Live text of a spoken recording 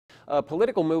A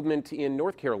political movement in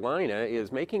North Carolina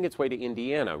is making its way to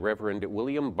Indiana. Reverend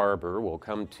William Barber will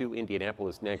come to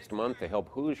Indianapolis next month to help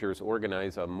Hoosiers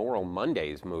organize a Moral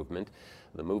Mondays movement.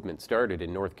 The movement started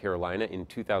in North Carolina in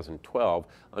 2012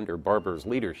 under Barber's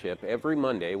leadership. Every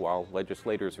Monday, while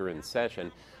legislators are in session,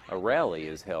 a rally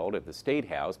is held at the State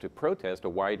House to protest a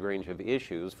wide range of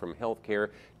issues from health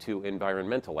care to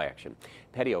environmental action.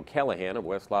 Patty O'Callahan of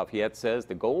West Lafayette says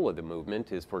the goal of the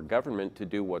movement is for government to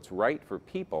do what's right for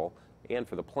people and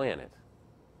for the planet.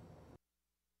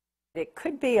 It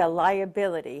could be a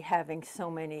liability having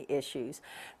so many issues,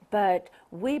 but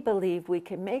we believe we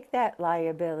can make that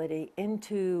liability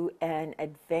into an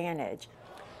advantage.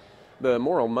 The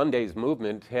Moral Mondays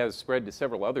movement has spread to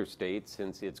several other states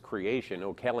since its creation.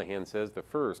 O'Callahan says the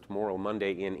first Moral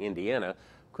Monday in Indiana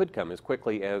could come as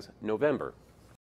quickly as November.